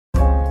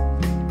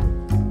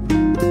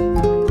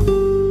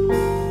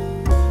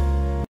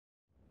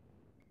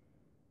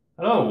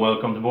So,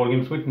 welcome to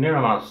Boardgames with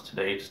Niramas.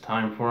 Today it's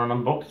time for an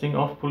unboxing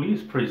of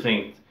Police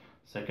Precinct,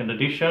 second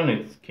edition.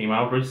 It came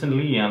out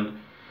recently and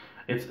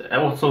it's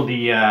also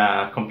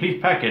the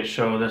complete package,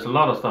 so there's a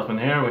lot of stuff in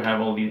here. We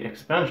have all the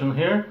expansion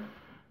here,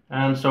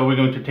 and so we're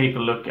going to take a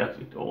look at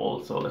it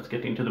all. So let's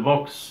get into the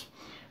box.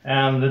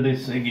 And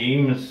this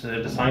game is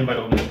designed by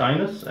Owen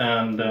Steines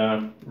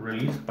and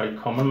released by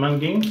Common Man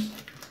Games.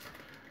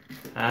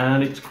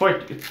 And it's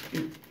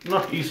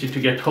not easy to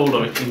get hold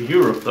of it in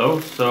Europe though,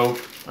 so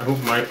I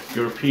hope my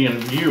European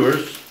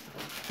viewers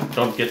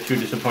don't get too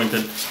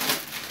disappointed.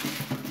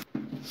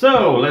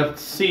 So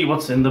let's see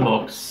what's in the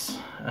box.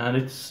 And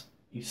it's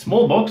a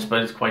small box,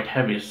 but it's quite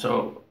heavy,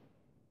 so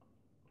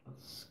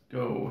let's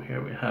go.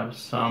 Here we have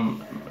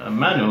a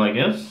manual, I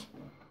guess,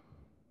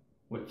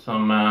 with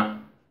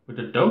with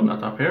a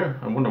donut up here.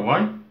 I wonder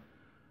why.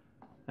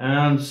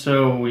 And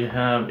so we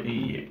have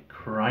a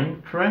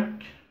crime track.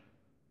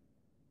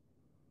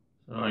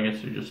 So I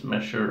guess you just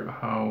measure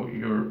how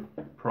your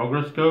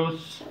progress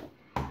goes.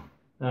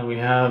 Then we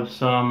have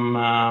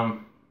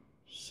some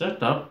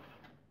setup.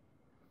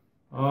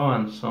 Oh,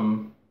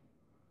 and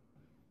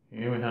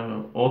here we have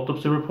an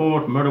autopsy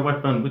report, murder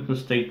weapon,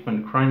 witness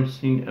statement, crime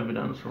scene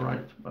evidence.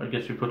 Right, I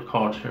guess we put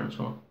cards here and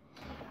so on.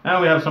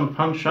 And we have some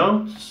punch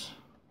outs.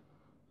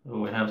 So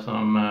we have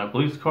some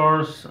police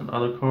cars and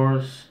other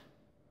cars.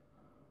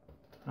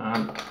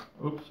 And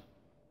oops,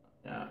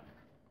 yeah.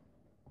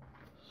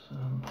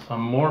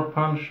 Some more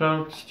punch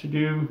outs to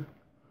do.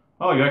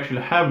 Oh, you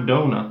actually have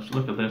donuts.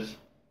 Look at this.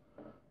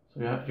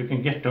 So yeah, you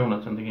can get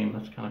donuts in the game.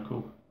 That's kind of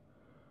cool.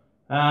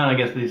 And I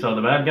guess these are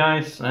the bad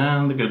guys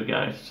and the good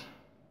guys.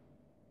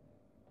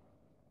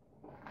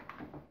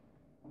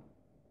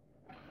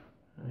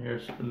 And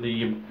here's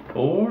the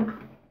board.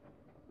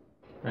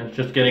 And it's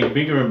just getting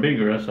bigger and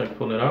bigger as I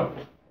pull it out.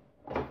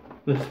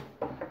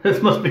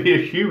 This must be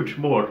a huge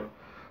board.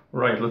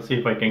 Right, let's see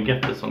if I can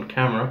get this on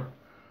camera.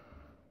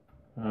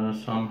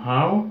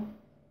 Somehow.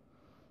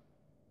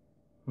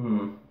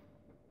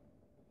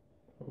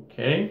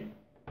 Okay.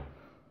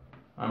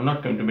 I'm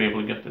not going to be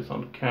able to get this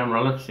on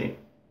camera. Let's see.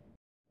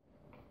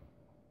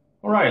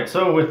 Alright,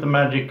 so with the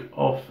magic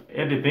of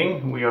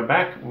editing, we are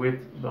back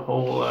with the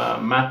whole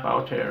map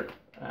out here.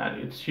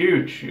 And it's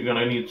huge. You're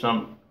gonna need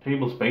some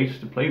table space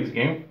to play this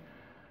game.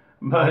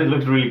 But it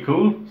looks really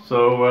cool.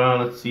 So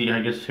let's see,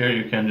 I guess here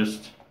you can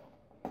just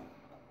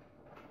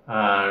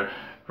drive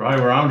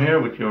around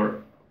here with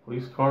your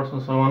police cars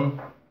and so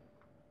on.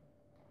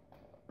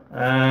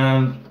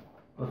 And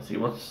let's see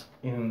what's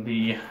in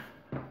the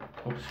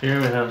box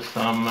here. We have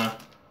some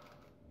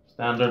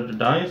standard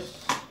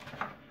dice.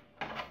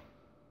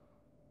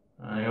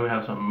 Here we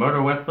have some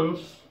murder weapons.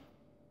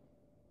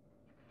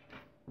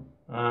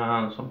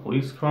 And some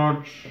police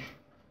cards.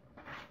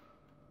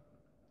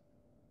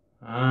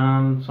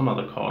 And some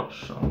other cards.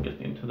 I'll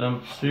get into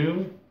them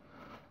soon.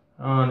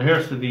 And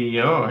here's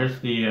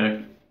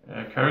the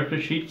character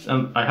sheets,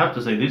 and I have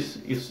to say this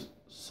is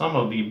some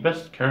of the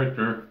best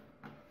character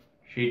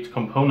sheets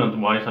component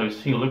wise I've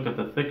seen. Look at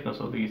the thickness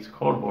of these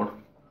cardboard,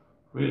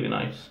 really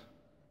nice.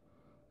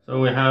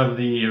 So we have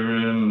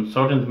the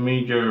Sergeant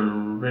Major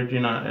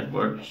Regina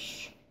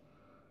Edwards,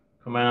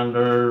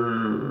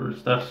 Commander,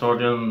 Staff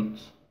Sergeant,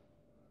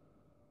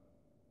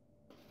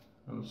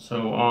 and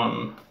so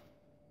on.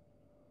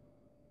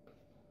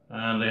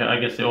 And I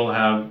guess they all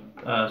have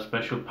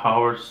special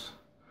powers.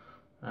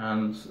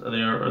 And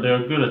they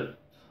are good at.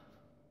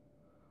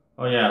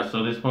 Oh yeah,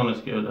 so this one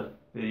is good at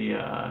the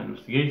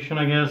investigation,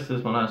 I guess.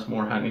 This one has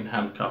more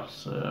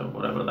handcuffs,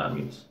 whatever that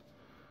means.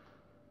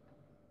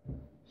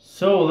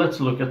 So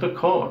let's look at the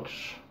cards.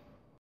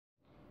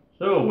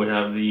 So we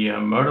have the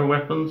murder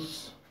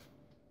weapons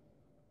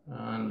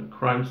and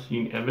crime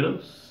scene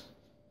evidence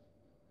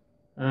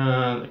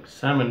and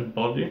examined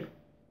body.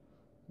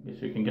 I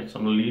guess you can get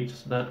some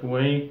leads that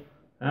way,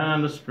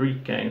 and the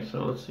street gang.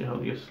 So let's see how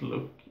these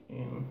look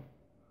in.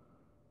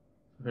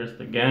 Here's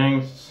the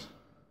gangs,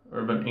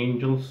 urban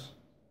angels.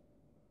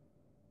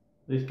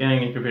 This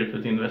gang interferes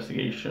with the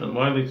investigation.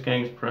 While these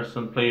gangs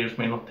present, players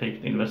may not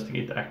take the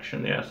investigate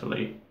action. Yeah, so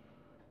it's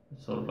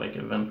sort of like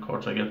event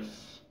cards, I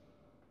guess.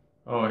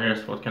 Oh,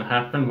 here's what can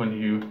happen when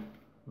you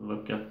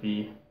look at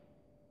you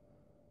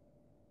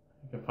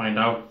can find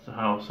out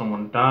how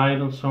someone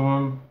died and so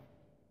on.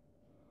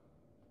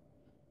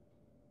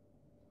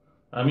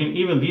 I mean,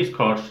 even these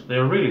cards,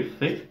 they're really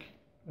thick,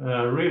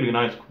 really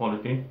nice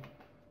quality.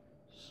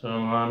 So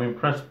I'm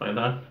impressed by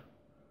that.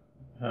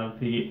 We have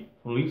the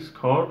police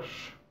cards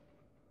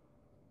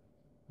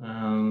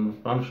and a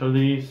bunch of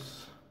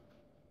these.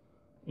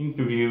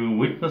 Interview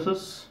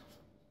witnesses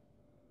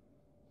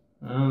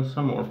and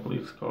some more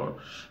police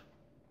cards.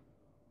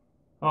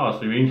 Oh,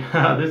 so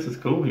this is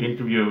cool. You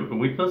interview a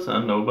witness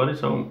and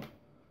nobody's home.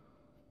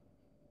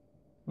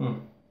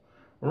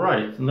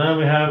 Right, and then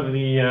we have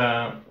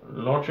the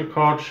larger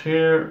cards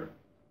here.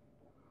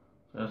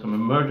 There's some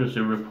emergency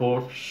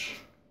reports.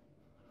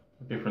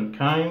 Different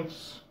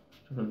kinds,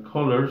 different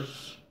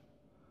colors,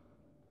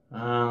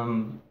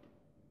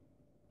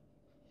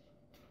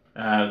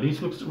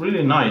 these looks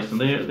really nice, and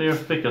they are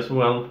thick as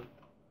well.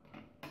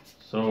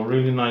 So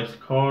really nice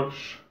cards.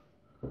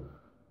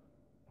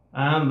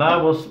 And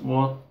that was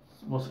what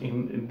was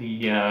in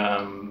the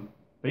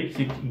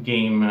basic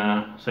game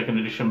second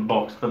edition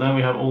box. But then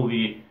we have all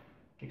the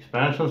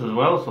expansions as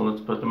well, so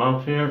let's put them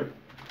out here.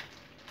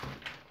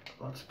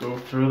 Let's go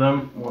through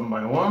them one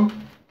by one.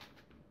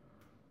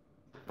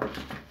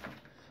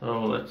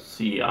 So let's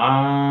see,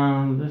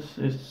 this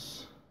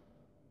is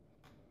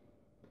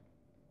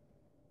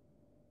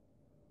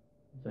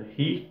the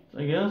Heat,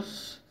 I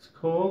guess it's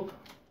called.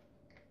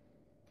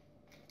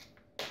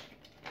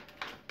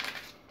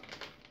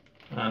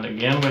 And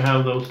again we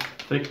have those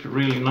thick,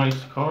 really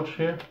nice cards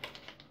here.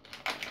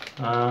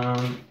 So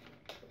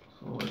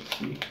let's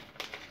see.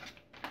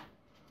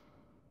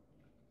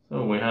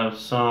 So we have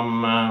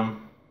some, I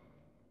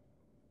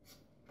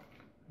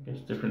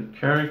guess, different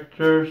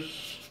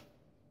characters.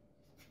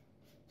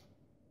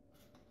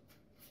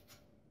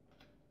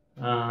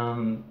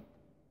 And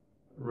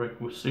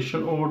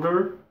requisition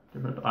order,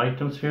 different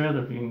items here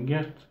that we can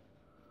get.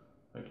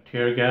 Like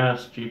tear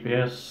gas,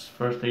 GPS,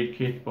 first aid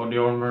kit, body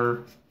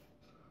armor,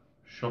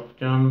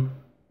 shotgun,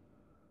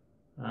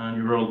 and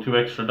you roll 2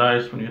 extra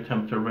dice when you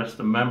attempt to arrest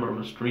a member of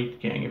a street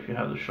gang if you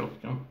have the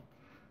shotgun.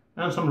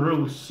 And some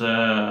rules,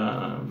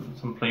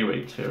 some play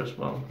rates here as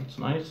well, that's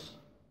nice.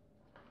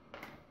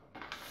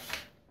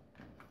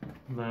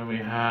 And then we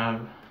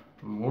have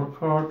more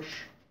cards.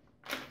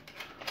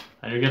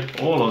 And you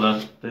get all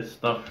of this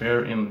stuff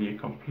here in the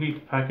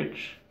complete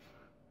package,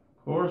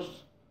 of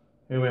course.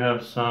 Here we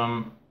have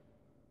some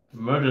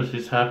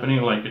emergencies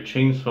happening, like a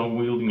chainsaw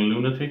wielding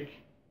lunatic.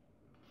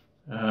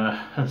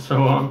 And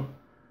so on.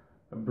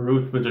 A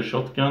brute with a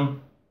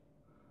shotgun,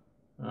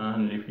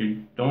 and if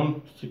you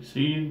don't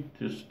succeed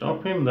to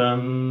stop him,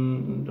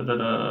 then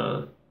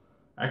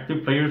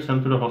active player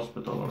sent to the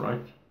hospital.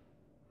 Alright,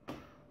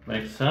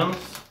 makes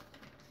sense.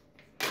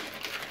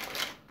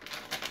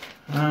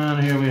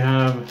 And here we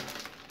have,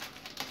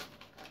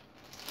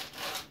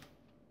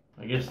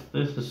 I guess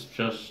this is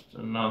just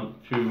another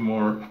 2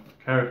 more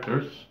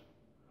characters.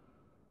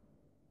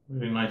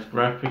 Really nice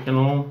graphic and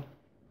all.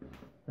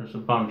 There's a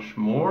bunch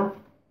more,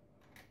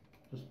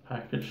 just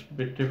packaged a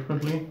bit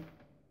differently.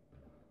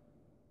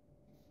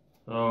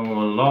 So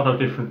a lot of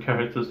different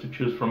characters to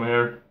choose from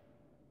here.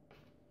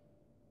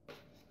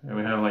 Here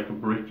we have like a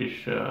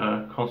British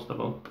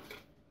constable.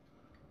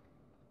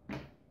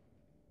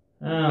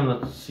 And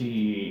let's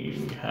see,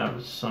 we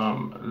have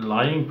some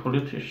lying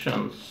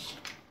politicians.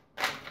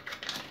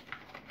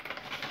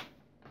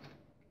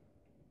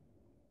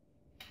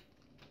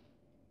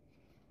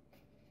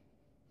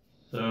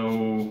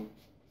 So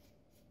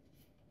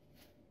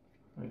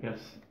I guess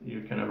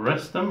you can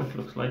arrest them, it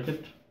looks like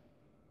it.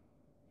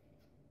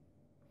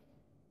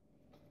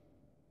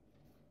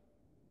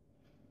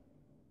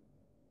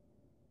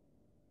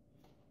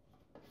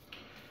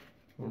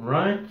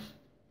 Right,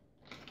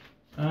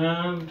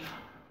 and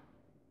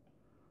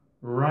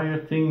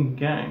rioting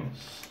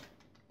gangs.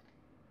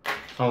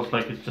 Sounds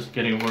like it's just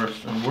getting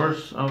worse and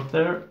worse out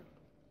there.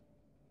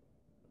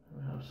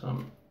 We have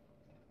some.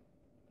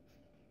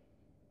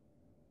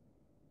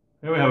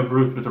 Here we have a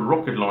brute with a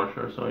rocket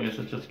launcher, so I guess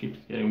it just keeps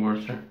getting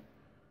worse here.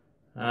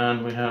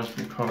 And we have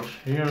some cards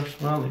here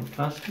as well in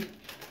plastic.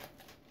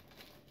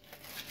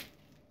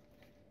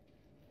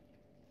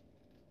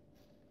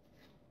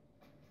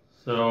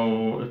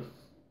 So it's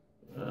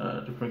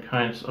different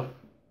kinds of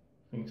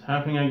things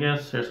happening, I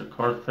guess. Here's a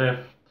car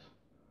theft,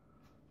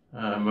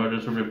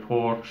 emergency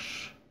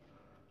reports,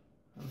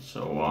 and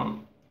so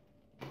on.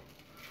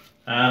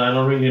 And I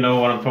don't really know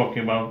what I'm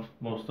talking about,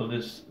 most of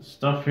this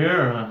stuff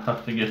here. I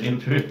have to get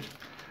into it.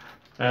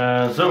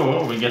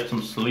 So we get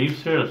some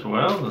sleeves here as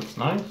well, that's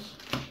nice.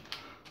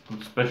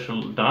 Some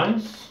special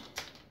dice.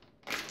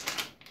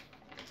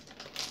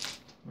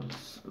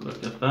 Let's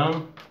look at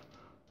them.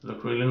 They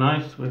look really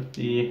nice with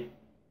the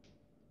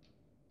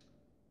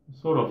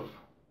sort of,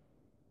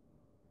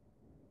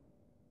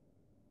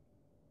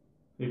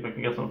 see if I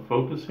can get some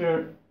focus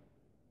here.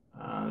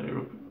 They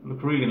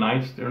look really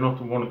nice. They're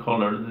not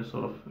watercolor, they're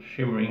sort of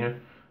shimmering here.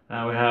 We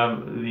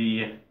have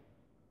the,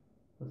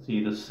 let's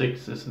see, the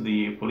 6 is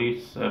the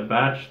police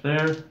badge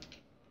there.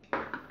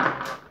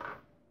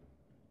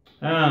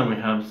 And we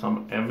have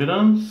some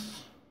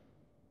evidence.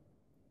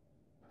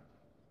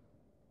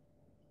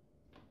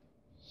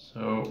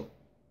 So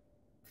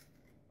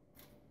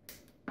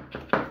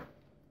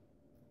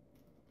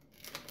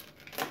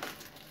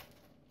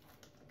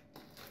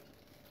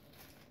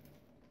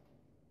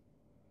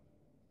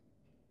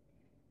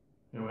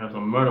here we have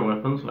some murder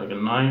weapons like a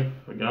knife,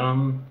 a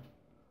gun,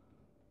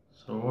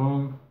 so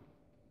on.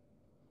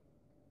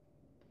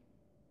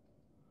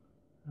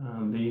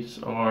 And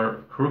these are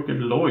crooked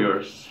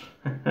lawyers.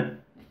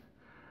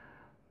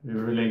 You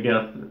really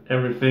get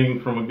everything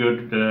from a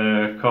good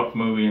cop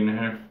movie in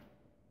here.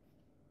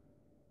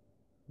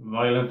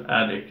 Violent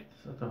addict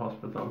at the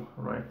hospital,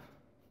 right.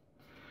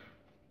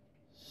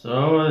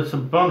 So it's a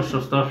bunch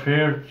of stuff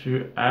here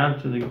to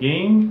add to the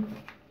game.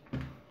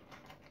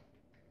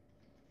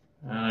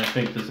 And I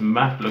think this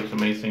map looks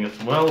amazing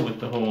as well with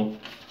the whole,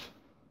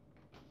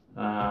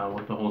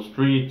 of the whole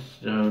street,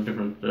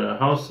 different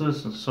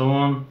houses and so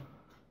on.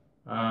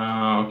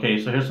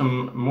 Okay, so here's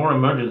some more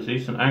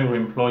emergencies. An angry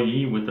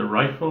employee with a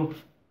rifle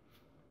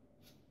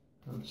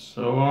and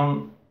so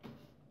on.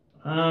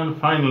 And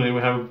finally we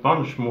have a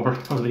bunch more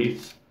of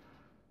these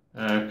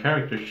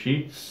character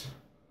sheets.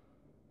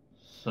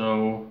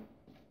 So,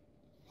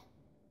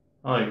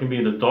 oh, you can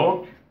be the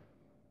dog,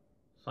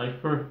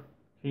 Cypher,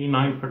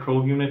 K9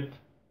 patrol unit.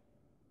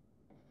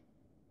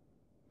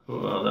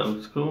 Cool, oh, that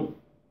looks cool.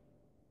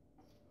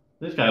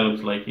 This guy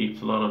looks like he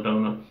eats a lot of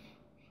donuts.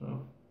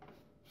 So,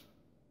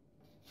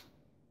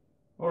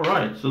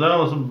 alright, so that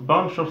was a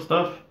bunch of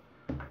stuff,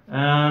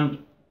 and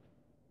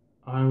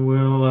I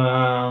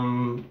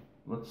will,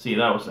 let's see,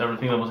 that was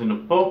everything that was in the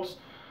box.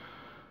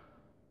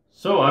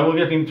 So I will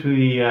get into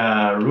the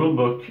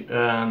rulebook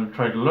and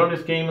try to learn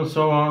this game and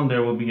so on.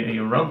 There will be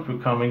a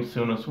run-through coming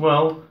soon as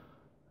well,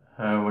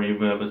 where you'll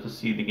be able to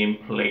see the game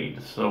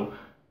played. So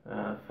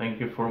thank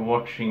you for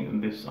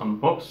watching this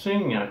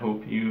unboxing. I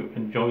hope you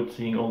enjoyed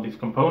seeing all these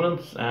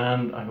components,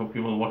 and I hope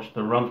you will watch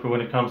the run-through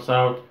when it comes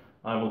out.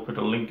 I will put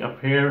a link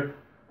up here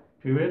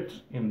to it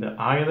in the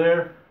eye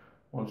there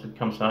once it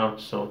comes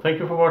out. So thank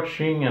you for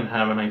watching, and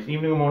have a nice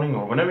evening or morning,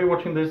 or whenever you're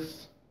watching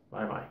this.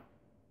 Bye bye.